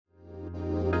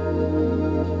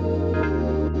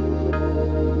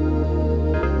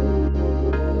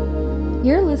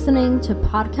listening to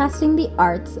Podcasting the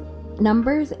Arts,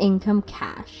 Numbers, Income,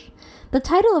 Cash. The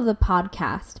title of the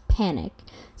podcast, Panic,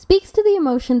 speaks to the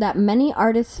emotion that many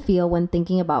artists feel when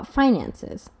thinking about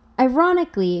finances.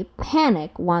 Ironically,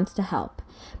 Panic wants to help.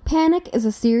 Panic is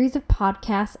a series of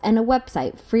podcasts and a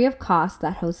website free of cost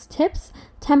that hosts tips,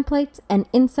 templates, and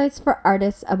insights for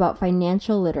artists about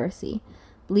financial literacy.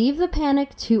 Leave the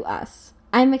panic to us.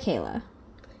 I'm Michaela.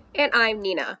 And I'm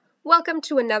Nina. Welcome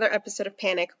to another episode of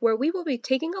Panic, where we will be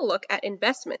taking a look at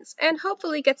investments and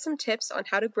hopefully get some tips on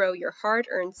how to grow your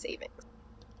hard-earned savings.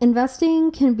 Investing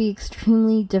can be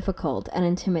extremely difficult and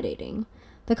intimidating.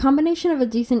 The combination of a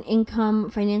decent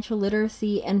income, financial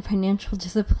literacy, and financial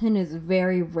discipline is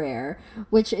very rare,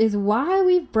 which is why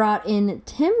we've brought in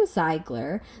Tim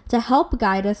Ziegler to help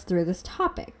guide us through this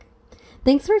topic.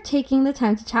 Thanks for taking the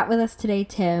time to chat with us today,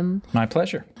 Tim. My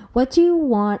pleasure. What do you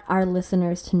want our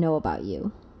listeners to know about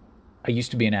you? I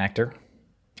used to be an actor.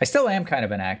 I still am kind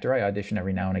of an actor. I audition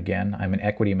every now and again. I'm an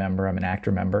equity member. I'm an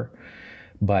actor member.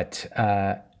 But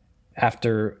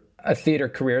after a theater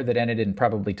career that ended in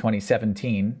probably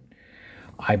 2017,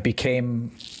 I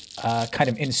became kind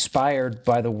of inspired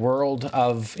by the world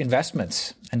of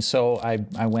investments. And so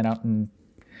I went out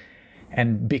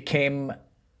and became,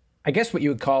 I guess what you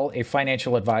would call a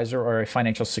financial advisor or a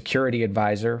financial security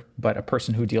advisor, but a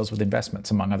person who deals with investments,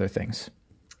 among other things.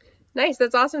 Nice.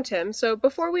 That's awesome, Tim. So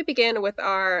before we begin with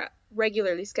our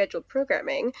regularly scheduled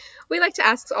programming, we like to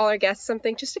ask all our guests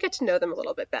something just to get to know them a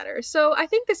little bit better. So I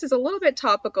think this is a little bit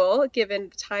topical given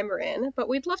the time we're in, but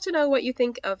we'd love to know what you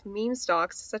think of meme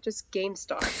stocks such as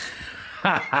GameStop.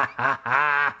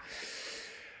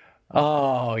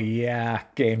 Oh, yeah,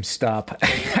 GameStop.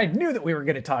 I knew that we were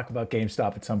going to talk about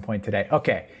GameStop at some point today.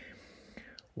 Okay,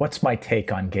 what's my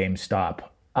take on GameStop?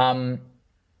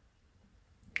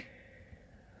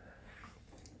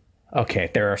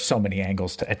 Okay, there are so many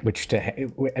angles at which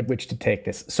to take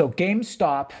this. So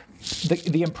GameStop,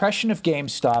 the impression of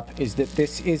GameStop is that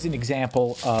this is an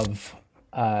example of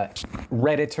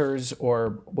Redditors,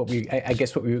 or what we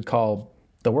would call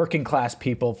the working class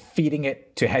people, feeding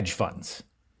it to hedge funds.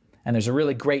 And there's a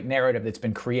really great narrative that's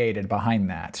been created behind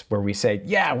that, where we say,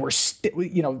 yeah,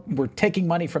 we're taking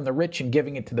money from the rich and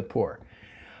giving it to the poor.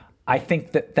 I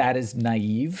think that is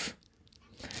naive.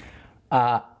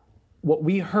 What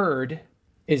we heard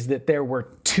is that there were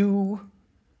two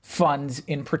funds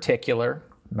in particular,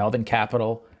 Melvin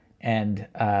Capital and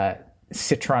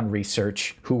Citron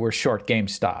Research, who were short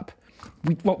GameStop.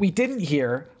 What we didn't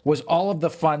hear was all of the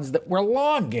funds that were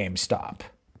long GameStop.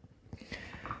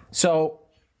 So,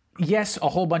 yes, a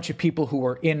whole bunch of people who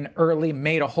were in early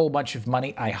made a whole bunch of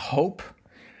money, I hope.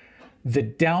 The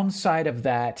downside of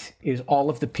that is all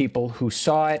of the people who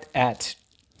saw it at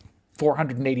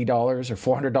 $480 or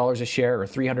 $400 a share or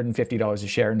 $350 a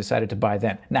share and decided to buy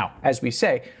then. Now, as we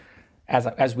say,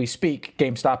 as we speak,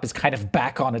 GameStop is kind of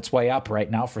back on its way up right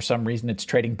now. For some reason, it's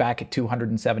trading back at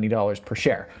 $270 per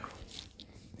share.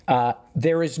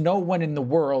 There is no one in the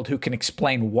world who can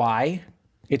explain why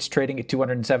it's trading at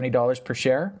 $270 per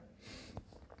share.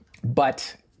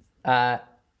 But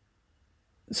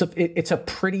so it's a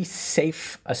pretty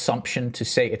safe assumption to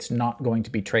say it's not going to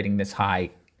be trading this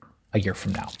high a year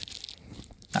from now.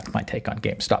 That's my take on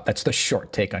GameStop. That's the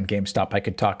short take on GameStop. I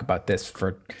could talk about this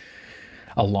for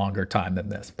a longer time than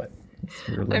this, but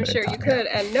I'm sure you could.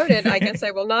 And noted, I guess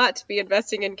I will not be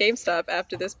investing in GameStop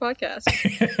after this podcast.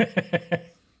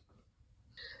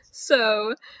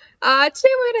 So today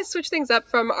we're going to switch things up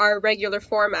from our regular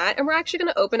format, and we're actually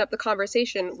going to open up the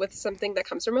conversation with something that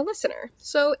comes from a listener.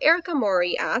 So Erica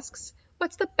Mori asks,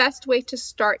 what's the best way to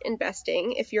start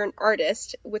investing if you're an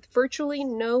artist with virtually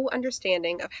no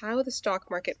understanding of how the stock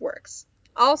market works?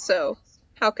 Also,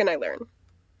 how can I learn?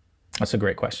 That's a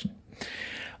great question.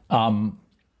 The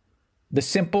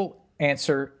simple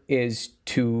answer is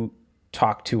to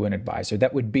talk to an advisor.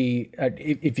 That would be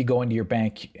if you go into your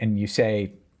bank and you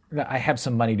say, I have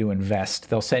some money to invest,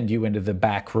 they'll send you into the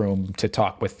back room to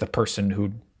talk with the person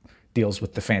who deals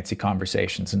with the fancy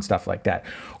conversations and stuff like that.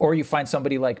 Or you find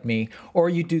somebody like me, or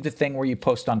you do the thing where you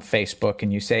post on Facebook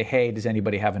and you say, hey, does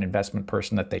anybody have an investment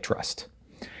person that they trust?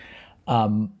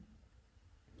 What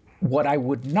I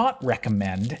would not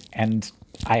recommend, and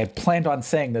I had planned on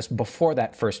saying this before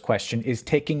that first question, is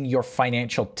taking your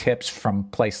financial tips from a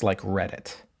place like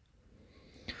Reddit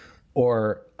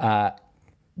or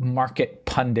market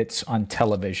pundits on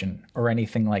television or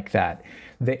anything like that.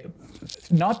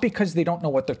 Not because they don't know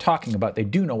what they're talking about. They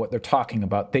do know what they're talking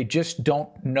about. They just don't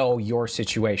know your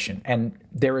situation. And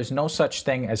there is no such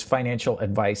thing as financial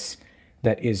advice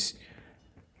that is,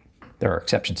 there are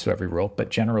exceptions to every rule, but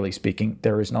generally speaking,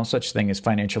 there is no such thing as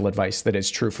financial advice that is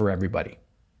true for everybody.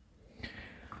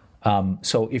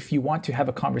 So if you want to have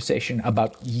a conversation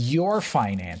about your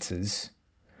finances,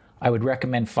 I would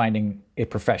recommend finding a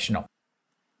professional.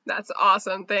 That's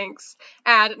awesome. Thanks.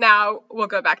 And now we'll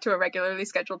go back to a regularly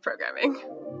scheduled programming.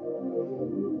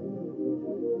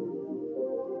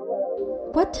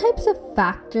 What types of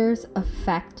factors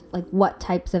affect what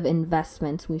types of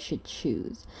investments we should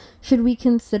choose? Should we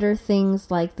consider things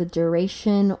like the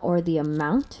duration or the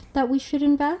amount that we should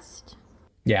invest?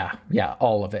 Yeah,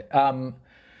 all of it. A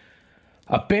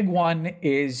big one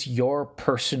is your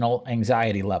personal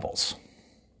anxiety levels.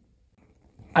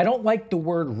 I don't like the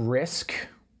word risk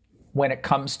when it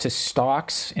comes to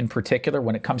stocks in particular,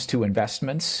 when it comes to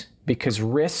investments, because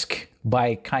risk,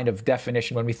 by kind of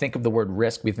definition, when we think of the word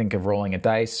risk, we think of rolling a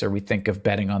dice, or we think of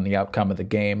betting on the outcome of the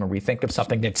game, or we think of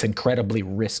something that's incredibly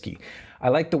risky. I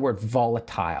like the word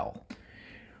volatile.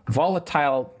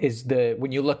 Volatile is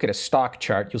when you look at a stock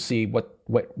chart, you'll see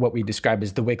what we describe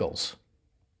as the wiggles,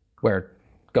 where it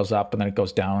goes up and then it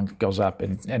goes down, goes up,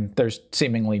 and there's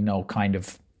seemingly no kind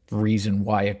of reason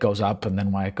why it goes up and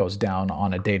then why it goes down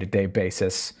on a day-to-day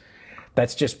basis.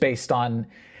 That's just based on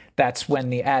that's when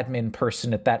the admin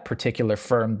person at that particular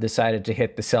firm decided to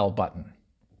hit the sell button.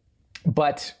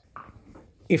 But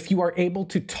if you are able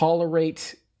to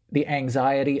tolerate the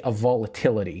anxiety of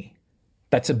volatility,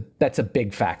 that's a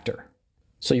big factor.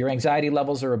 So your anxiety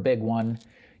levels are a big one.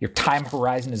 Your time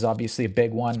horizon is obviously a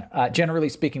big one. Generally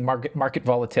speaking, market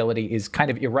volatility is kind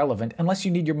of irrelevant unless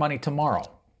you need your money tomorrow.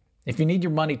 If you need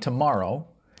your money tomorrow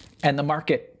and the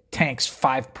market tanks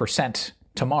 5%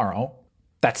 tomorrow,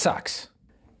 that sucks.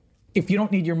 If you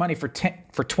don't need your money for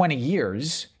 20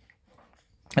 years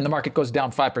and the market goes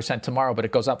down 5% tomorrow, but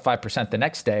it goes up 5% the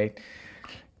next day,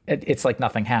 it's like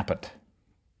nothing happened.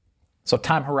 So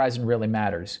time horizon really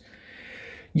matters.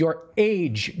 Your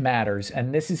age matters,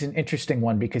 and this is an interesting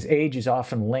one because age is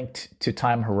often linked to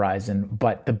time horizon,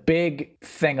 but the big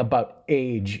thing about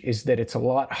age is that it's a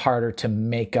lot harder to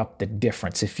make up the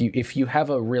difference. If you have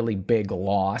a really big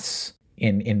loss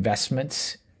in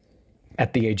investments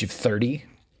at the age of 30,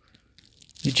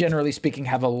 you generally speaking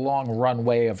have a long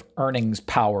runway of earnings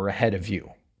power ahead of you.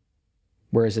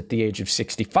 Whereas at the age of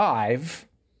 65,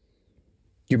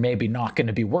 you're maybe not going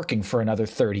to be working for another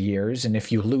 30 years. And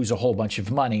if you lose a whole bunch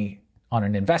of money on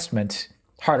an investment,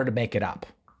 harder to make it up.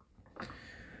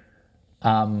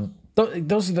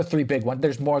 Those are the three big ones.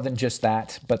 There's more than just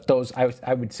that, but those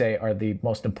I would say are the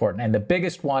most important. And the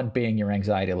biggest one being your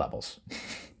anxiety levels.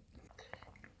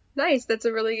 Nice. That's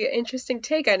a really interesting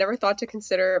take. I never thought to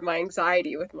consider my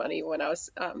anxiety with money when I was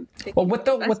thinking Well, what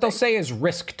they'll say is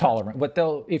risk tolerant.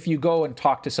 If you go and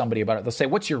talk to somebody about it, they'll say,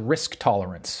 "What's your risk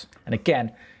tolerance?" And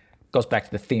again, goes back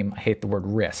to the theme. I hate the word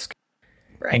risk.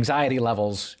 Right. Anxiety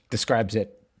levels describes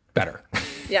it better.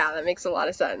 Yeah, that makes a lot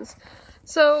of sense.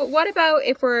 So what about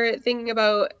if we're thinking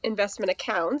about investment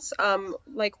accounts?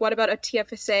 What about a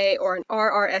TFSA or an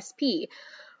RRSP?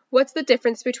 What's the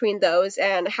difference between those,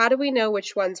 and how do we know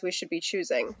which ones we should be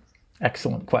choosing?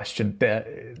 Excellent question.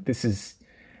 This is,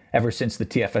 ever since the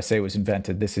TFSA was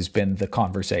invented, this has been the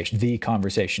conversation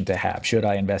to have. Should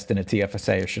I invest in a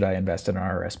TFSA or should I invest in an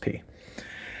RRSP?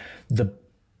 The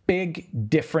big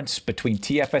difference between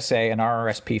TFSA and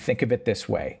RRSP, think of it this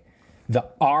way. The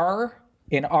R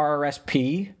in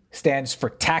RRSP stands for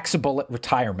taxable at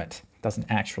retirement. Doesn't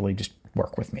actually, just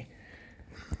work with me.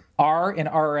 R in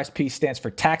RRSP stands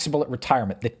for taxable at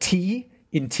retirement. The T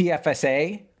in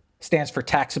TFSA stands for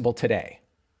taxable today.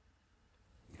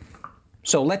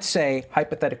 So let's say,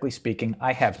 hypothetically speaking,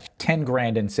 I have 10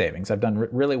 grand in savings. I've done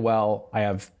really well. I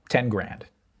have 10 grand.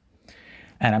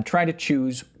 And I'm trying to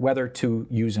choose whether to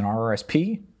use an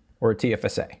RRSP or a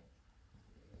TFSA.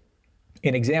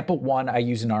 In example one, I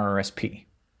use an RRSP.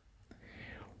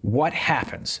 What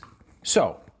happens?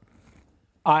 So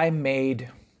I'm an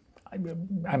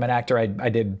actor. I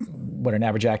did what an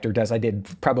average actor does. I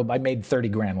made 30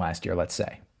 grand last year, let's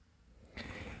say.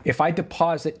 If I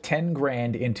deposit 10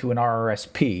 grand into an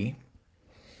RRSP,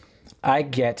 I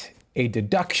get a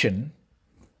deduction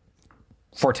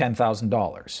for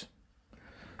 $10,000.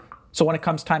 So when it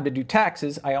comes time to do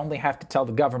taxes, I only have to tell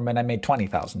the government I made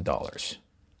 $20,000.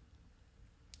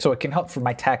 So it can help for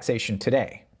my taxation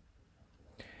today.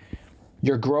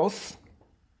 Your growth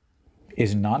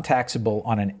is non-taxable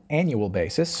on an annual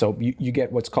basis. So you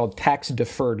get what's called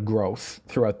tax-deferred growth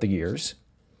throughout the years.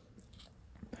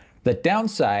 The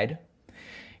downside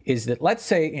is that, let's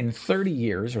say in 30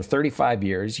 years or 35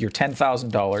 years, your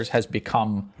 $10,000 has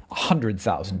become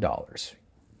 $100,000,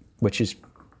 which is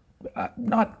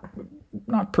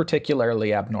not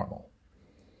particularly abnormal.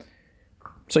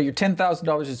 So your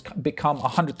 $10,000 has become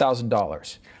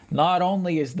 $100,000. Not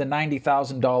only is the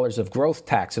 $90,000 of growth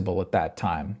taxable at that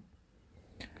time,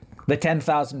 the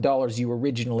 $10,000 you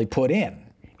originally put in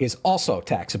is also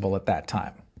taxable at that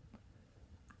time.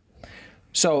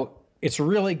 So it's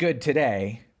really good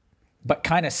today, but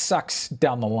kind of sucks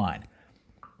down the line.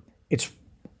 It's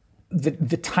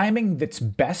the timing that's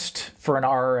best for an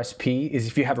RRSP is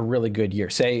if you have a really good year.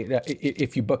 Say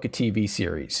if you book a TV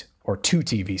series or 2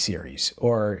 TV series,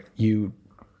 or you,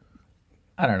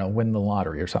 I don't know, win the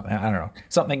lottery or something. I don't know.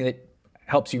 Something that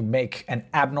helps you make an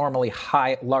abnormally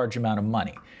large amount of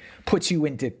money. Puts you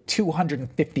into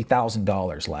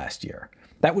 $250,000 last year.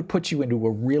 That would put you into a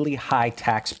really high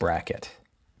tax bracket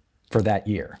for that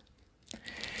year.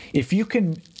 If you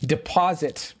can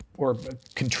deposit or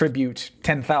contribute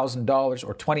 $10,000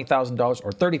 or $20,000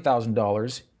 or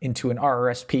 $30,000 into an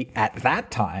RRSP at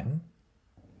that time,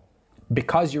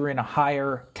 because you're in a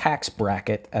higher tax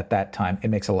bracket at that time, it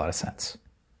makes a lot of sense.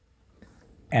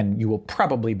 And you will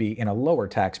probably be in a lower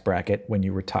tax bracket when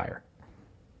you retire.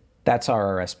 That's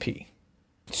RRSP.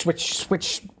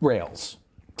 Switch rails.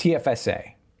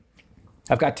 TFSA.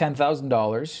 I've got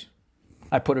 $10,000.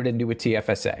 I put it into a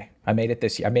TFSA. I made it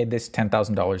this year. I made this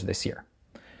 $10,000 this year.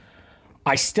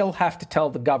 I still have to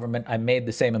tell the government I made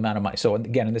the same amount of money. So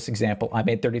again, in this example, I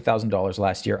made $30,000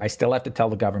 last year. I still have to tell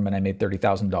the government I made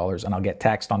 $30,000, and I'll get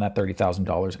taxed on that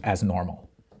 $30,000 as normal.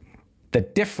 The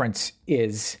difference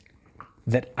is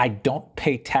that I don't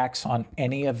pay tax on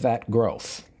any of that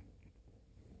growth.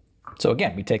 So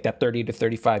again, we take that 30 to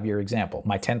 35 year example.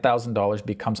 My $10,000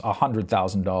 becomes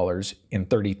 $100,000 in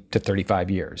 30 to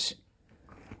 35 years.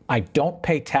 I don't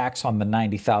pay tax on the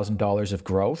 $90,000 of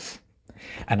growth,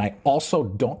 and I also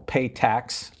don't pay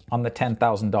tax on the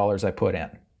 $10,000 I put in.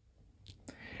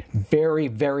 Very,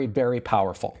 very, very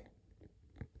powerful.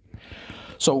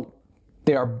 So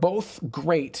they are both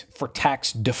great for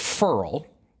tax deferral,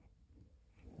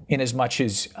 in as much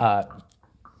as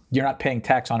you're not paying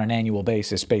tax on an annual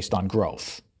basis based on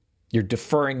growth. You're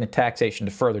deferring the taxation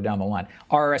to further down the line.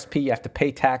 RRSP, you have to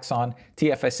pay tax on.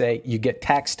 TFSA, you get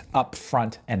taxed up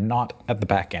front and not at the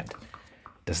back end.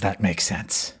 Does that make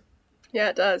sense? Yeah,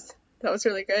 it does. That was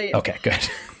really great. Okay, good.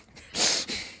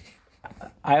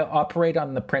 I operate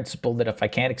on the principle that if I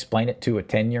can't explain it to a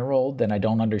 10-year-old, then I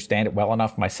don't understand it well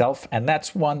enough myself. And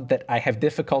that's one that I have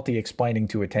difficulty explaining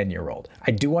to a 10-year-old.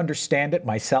 I do understand it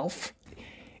myself.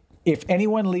 If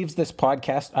anyone leaves this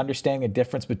podcast understanding the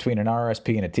difference between an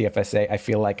RRSP and a TFSA, I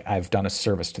feel like I've done a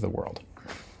service to the world.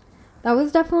 That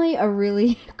was definitely a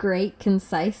really great,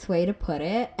 concise way to put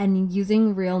it, and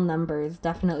using real numbers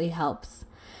definitely helps.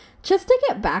 Just to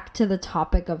get back to the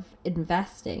topic of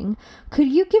investing, could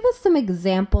you give us some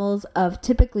examples of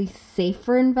typically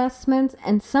safer investments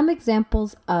and some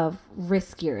examples of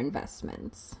riskier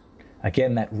investments?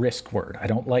 Again, that risk word. I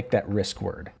don't like that risk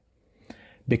word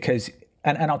because,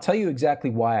 and I'll tell you exactly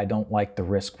why I don't like the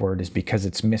risk word is because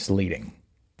it's misleading.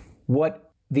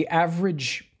 What the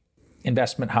average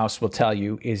investment house will tell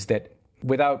you is that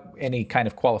without any kind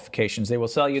of qualifications, they will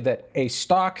tell you that a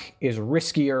stock is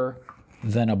riskier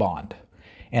than a bond,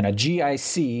 and a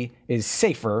GIC is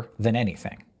safer than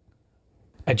anything.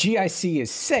 A GIC is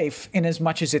safe in as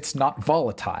much as it's not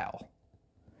volatile.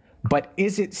 But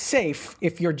is it safe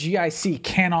if your GIC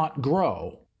cannot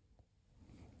grow?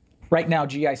 Right now,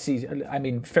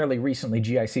 GICs, fairly recently,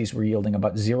 GICs were yielding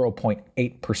about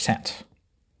 0.8%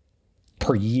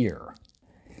 per year.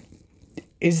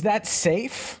 Is that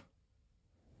safe?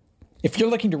 If you're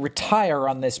looking to retire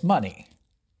on this money,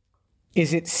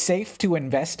 is it safe to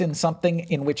invest in something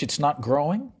in which it's not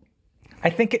growing? I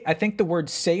think the word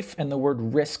safe and the word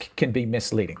risk can be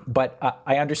misleading, but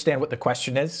I understand what the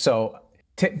question is. So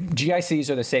GICs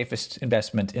are the safest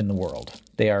investment in the world.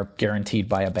 They are guaranteed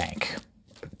by a bank.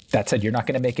 That said, you're not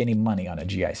going to make any money on a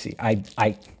GIC.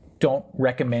 I don't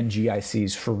recommend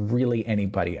GICs for really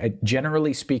anybody.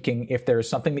 Generally speaking, if there is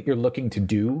something that you're looking to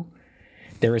do,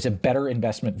 there is a better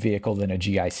investment vehicle than a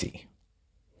GIC.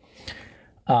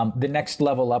 The next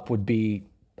level up would be,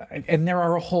 and there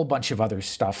are a whole bunch of other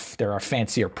stuff. There are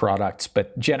fancier products,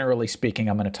 but generally speaking,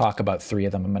 I'm going to talk about 3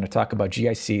 of them. I'm going to talk about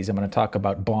GICs, I'm going to talk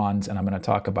about bonds, and I'm going to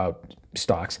talk about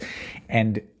stocks.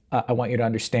 And I want you to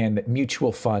understand that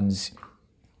mutual funds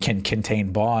can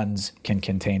contain bonds, can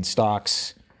contain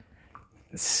stocks.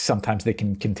 Sometimes they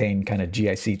can contain kind of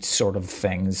GIC sort of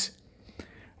things,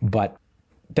 but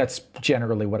that's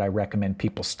generally what I recommend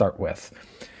people start with.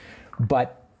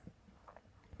 But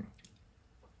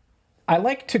I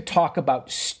like to talk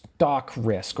about stock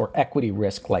risk or equity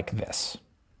risk like this,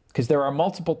 because there are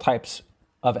multiple types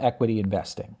of equity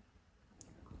investing.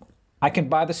 I can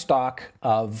buy the stock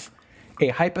of a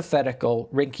hypothetical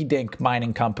rinky-dink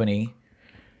mining company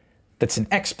that's an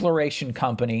exploration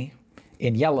company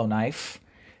in Yellowknife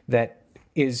that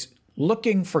is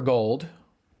looking for gold.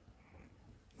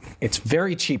 It's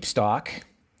very cheap stock.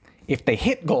 If they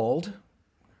hit gold,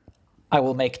 I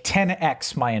will make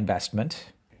 10x my investment.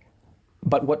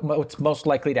 But what's most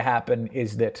likely to happen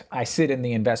is that I sit in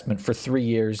the investment for 3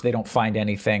 years, they don't find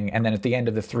anything, and then at the end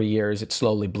of the 3 years, it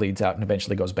slowly bleeds out and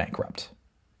eventually goes bankrupt.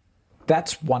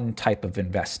 That's one type of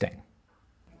investing.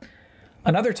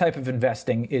 Another type of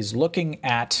investing is looking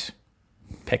at,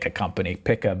 pick a company,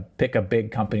 pick a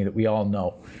big company that we all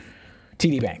know,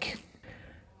 TD Bank.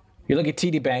 You look at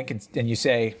TD Bank and you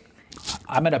say,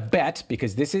 I'm going to bet,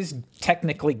 because this is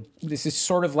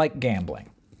sort of like gambling.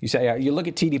 You say, you look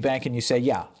at TD Bank and you say,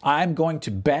 yeah, I'm going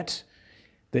to bet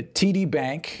that TD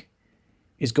Bank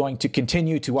is going to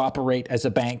continue to operate as a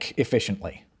bank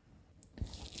efficiently.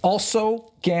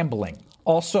 Also gambling,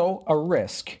 also a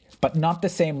risk, but not the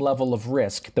same level of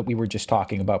risk that we were just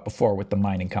talking about before with the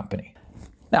mining company.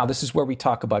 Now, this is where we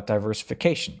talk about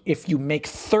diversification. If you make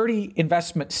 30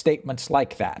 investment statements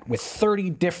like that with 30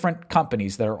 different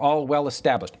companies that are all well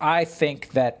established, I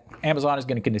think that Amazon is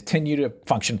going to continue to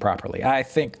function properly. I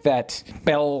think that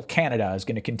Bell Canada is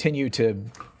going to continue to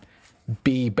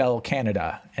be Bell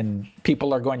Canada, and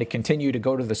people are going to continue to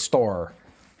go to the store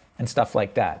and stuff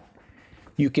like that.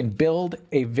 You can build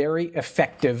a very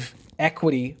effective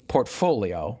equity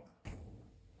portfolio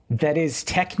that is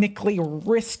technically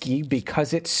risky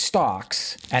because it's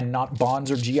stocks and not bonds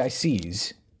or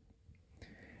GICs,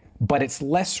 but it's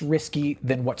less risky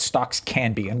than what stocks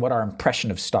can be and what our impression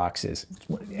of stocks is.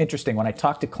 It's interesting, when I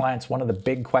talk to clients, one of the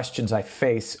big questions I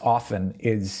face often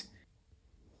is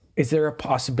there a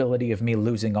possibility of me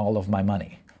losing all of my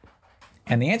money?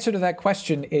 And the answer to that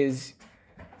question is,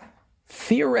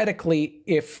 theoretically,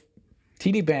 if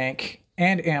TD Bank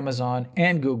and Amazon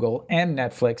and Google and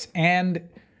Netflix and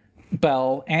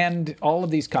Bell and all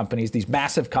of these companies, these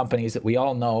massive companies that we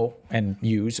all know and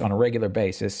use on a regular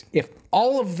basis, if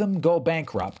all of them go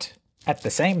bankrupt at the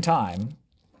same time,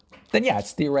 then yeah,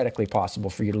 it's theoretically possible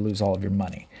for you to lose all of your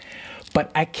money.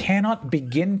 But I cannot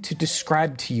begin to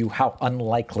describe to you how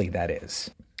unlikely that is.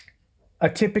 A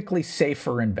typically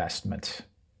safer investment.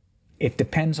 It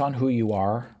depends on who you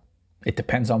are. It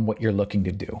depends on what you're looking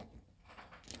to do.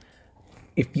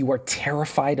 If you are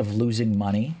terrified of losing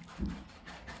money,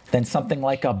 then something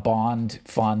like a bond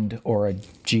fund or a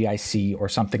GIC or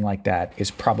something like that is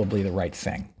probably the right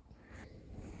thing.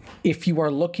 If you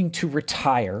are looking to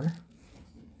retire,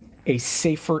 a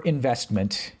safer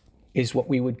investment is what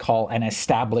we would call an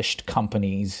established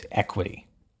company's equity.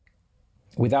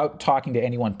 Without talking to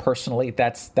anyone personally,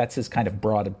 that's as kind of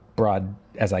broad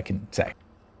as I can say.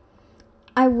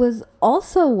 I was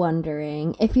also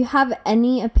wondering if you have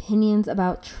any opinions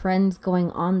about trends going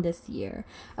on this year,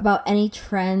 about any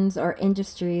trends or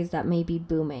industries that may be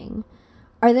booming.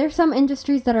 Are there some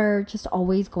industries that are just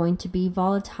always going to be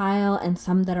volatile and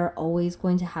some that are always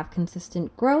going to have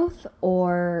consistent growth,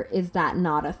 or is that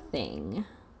not a thing?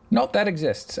 No, that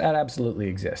exists. That absolutely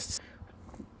exists.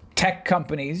 Tech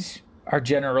companies are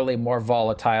generally more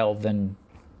volatile than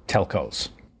telcos.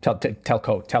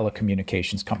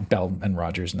 Telecommunications, Bell and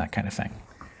Rogers and that kind of thing.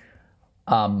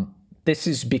 This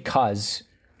is because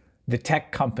the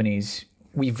tech companies,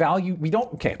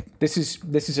 this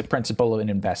is a principle in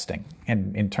investing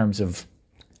and in terms of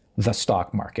the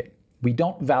stock market. We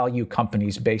don't value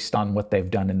companies based on what they've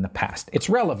done in the past. It's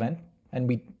relevant, and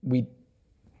we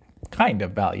kind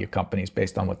of value companies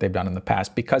based on what they've done in the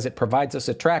past because it provides us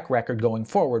a track record going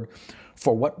forward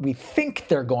for what we think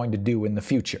they're going to do in the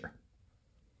future.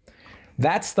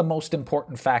 That's the most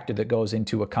important factor that goes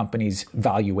into a company's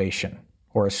valuation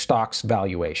or a stock's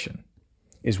valuation,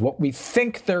 is what we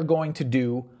think they're going to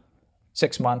do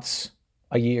 6 months,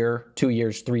 a year, 2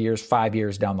 years, 3 years, 5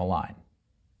 years down the line.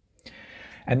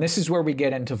 And this is where we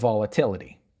get into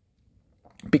volatility,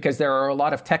 because there are a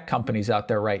lot of tech companies out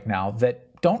there right now that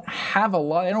they don't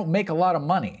make a lot of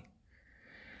money,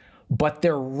 but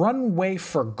their runway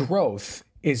for growth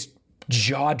is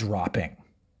jaw-dropping.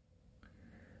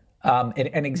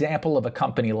 An example of a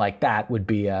company like that would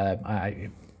be,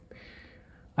 I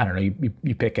don't know,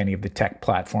 you pick any of the tech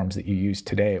platforms that you use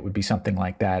today, it would be something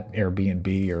like that,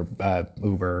 Airbnb or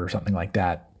Uber or something like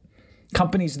that.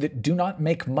 Companies that do not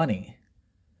make money,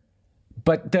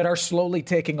 but that are slowly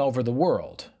taking over the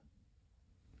world.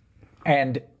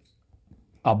 And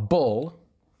a bull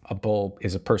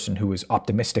is a person who is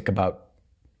optimistic about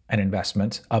an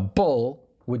investment. A bull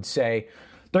would say,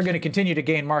 they're going to continue to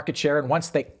gain market share, and once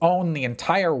they own the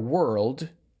entire world,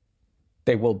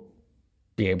 they will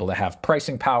be able to have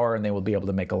pricing power, and they will be able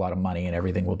to make a lot of money, and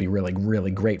everything will be really, really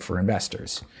great for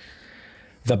investors.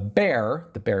 The bear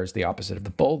is the opposite of the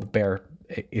bull. The bear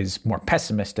is more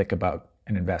pessimistic about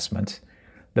an investment.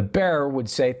 The bear would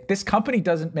say, this company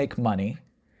doesn't make money.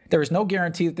 There is no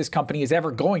guarantee that this company is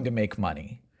ever going to make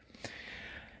money.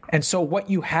 And so what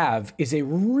you have is a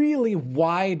really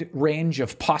wide range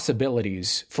of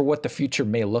possibilities for what the future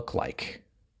may look like.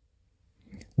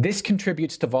 This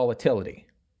contributes to volatility.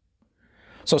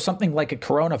 So something like a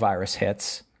coronavirus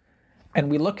hits, and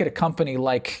we look at a company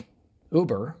like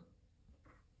Uber,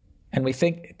 and we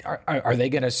think, are they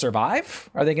going to survive?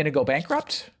 Are they going to go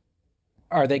bankrupt?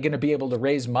 Are they going to be able to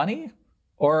raise money?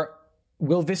 Or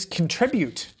will this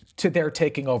contribute to their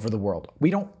taking over the world? We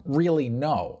don't really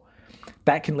know.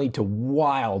 That can lead to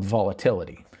wild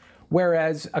volatility.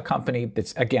 Whereas a company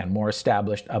that's, again, more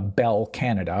established, a Bell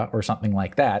Canada or something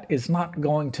like that, is not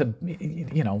going to,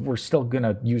 we're still going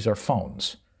to use our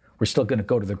phones. We're still going to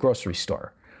go to the grocery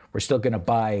store. We're still going to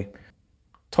buy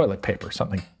toilet paper,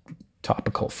 something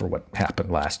topical for what happened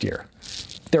last year.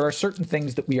 There are certain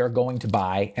things that we are going to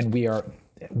buy and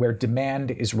where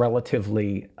demand is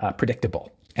relatively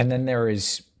predictable. And then there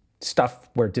is stuff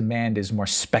where demand is more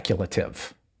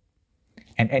speculative.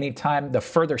 And anytime the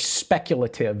further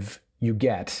speculative you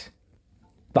get,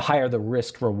 the higher the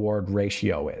risk-reward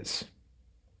ratio is,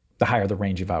 the higher the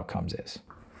range of outcomes is.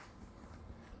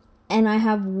 And I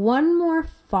have one more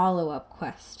follow-up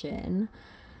question.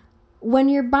 When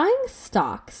you're buying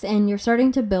stocks and you're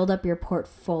starting to build up your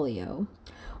portfolio,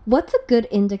 what's a good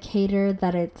indicator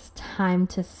that it's time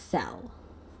to sell?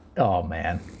 Oh,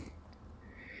 man.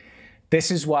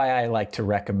 This is why I like to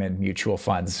recommend mutual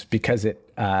funds, because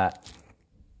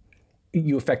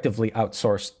you effectively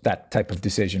outsource that type of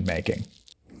decision making.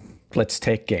 Let's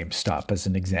take GameStop as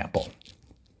an example.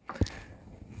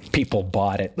 People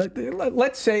bought it.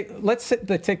 Let's say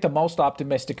take the most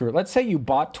optimistic route. Let's say you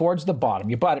bought towards the bottom.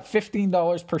 You bought at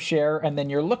 $15 per share, and then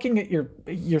you're looking at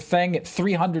your thing at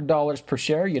 $300 per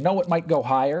share. You know it might go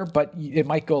higher, but it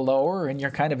might go lower, and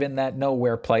you're kind of in that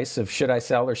nowhere place of should I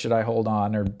sell or should I hold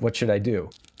on or what should I do?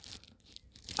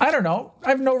 I don't know. I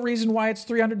have no reason why it's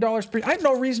 $300 per. I have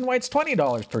no reason why it's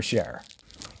 $20 per share.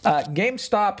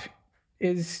 GameStop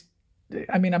is.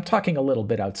 I mean, I'm talking a little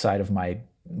bit outside of my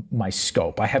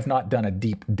scope. I have not done a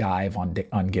deep dive on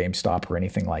GameStop or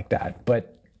anything like that.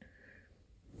 But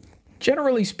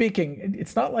generally speaking,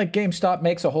 it's not like GameStop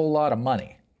makes a whole lot of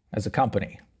money as a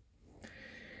company.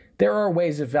 There are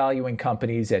ways of valuing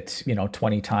companies at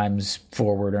 20 times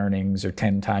forward earnings or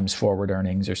 10 times forward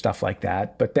earnings or stuff like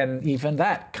that. But then even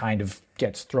that kind of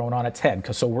gets thrown on its head.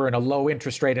 So we're in a low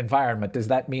interest rate environment. Does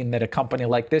that mean that a company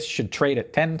like this should trade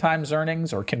at 10 times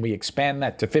earnings, or can we expand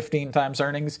that to 15 times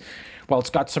earnings? Well,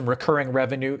 it's got some recurring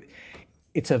revenue.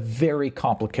 It's a very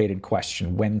complicated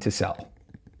question, when to sell.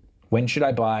 When should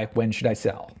I buy? When should I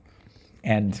sell?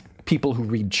 And people who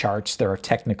read charts, there are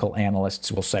technical analysts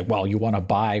who will say, well, you want to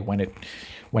buy when it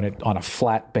on a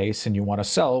flat base, and you want to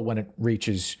sell when it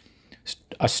reaches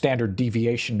a standard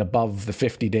deviation above the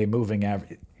 50-day moving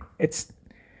average. It's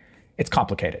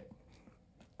complicated.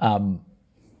 That's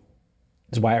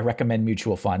why I recommend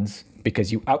mutual funds,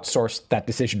 because you outsource that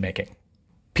decision making.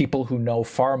 People who know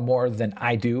far more than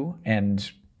I do,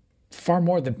 and far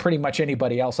more than pretty much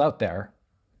anybody else out there,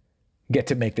 get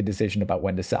to make the decision about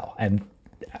when to sell. And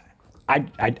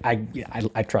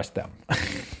I trust them.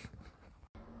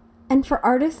 And for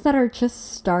artists that are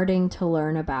just starting to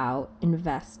learn about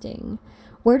investing,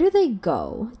 where do they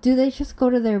go? Do they just go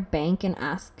to their bank and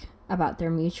ask about their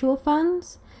mutual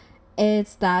funds?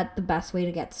 Is that the best way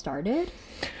to get started?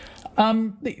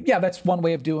 Yeah, that's one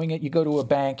way of doing it. You go to a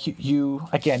bank. You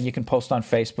can post on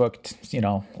Facebook,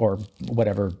 or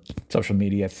whatever social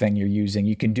media thing you're using.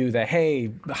 You can do the,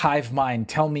 hey, Hive Mind,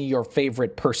 tell me your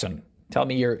favorite person. Tell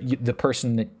me the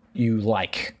person that you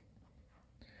like.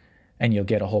 And you'll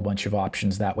get a whole bunch of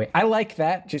options that way. I like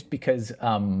that just because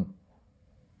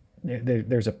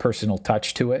there's a personal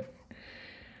touch to it.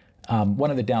 One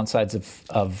of the downsides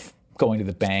of going to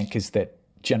the bank is that,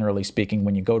 generally speaking,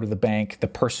 when you go to the bank, the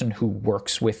person who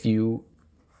works with you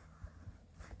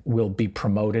will be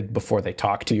promoted before they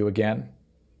talk to you again,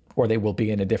 or they will be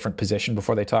in a different position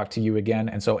before they talk to you again.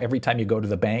 And so every time you go to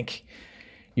the bank,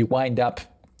 you wind up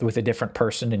with a different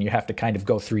person, and you have to kind of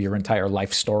go through your entire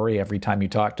life story every time you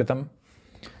talk to them.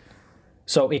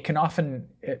 So it can often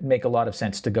make a lot of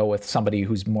sense to go with somebody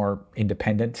who's more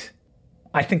independent.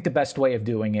 I think the best way of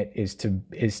doing it is to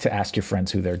ask your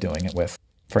friends who they're doing it with,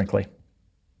 frankly.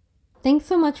 Thanks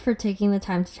so much for taking the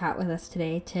time to chat with us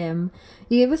today, Tim.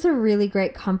 You gave us a really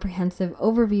great comprehensive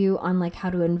overview on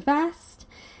how to invest.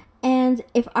 And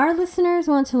if our listeners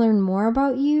want to learn more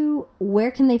about you, where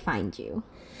can they find you?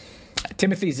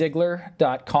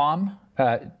 TimothyZiegler.com,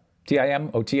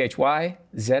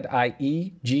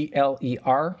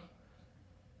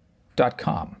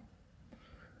 TimothyZiegler.com.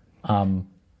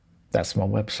 That's my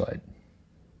website.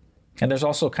 And there's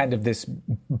also kind of this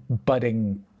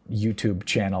budding YouTube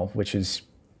channel, which is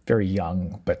very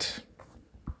young, but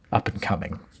up and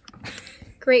coming.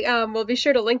 Great. We'll be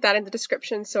sure to link that in the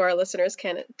description so our listeners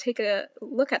can take a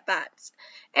look at that.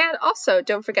 And also,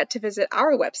 don't forget to visit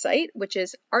our website, which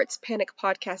is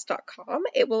artspanicpodcast.com.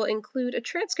 It will include a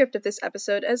transcript of this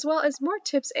episode, as well as more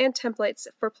tips and templates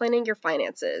for planning your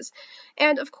finances.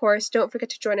 And of course, don't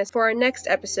forget to join us for our next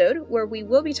episode, where we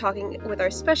will be talking with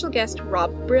our special guest,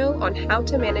 Rob Brill, on how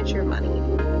to manage your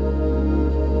money.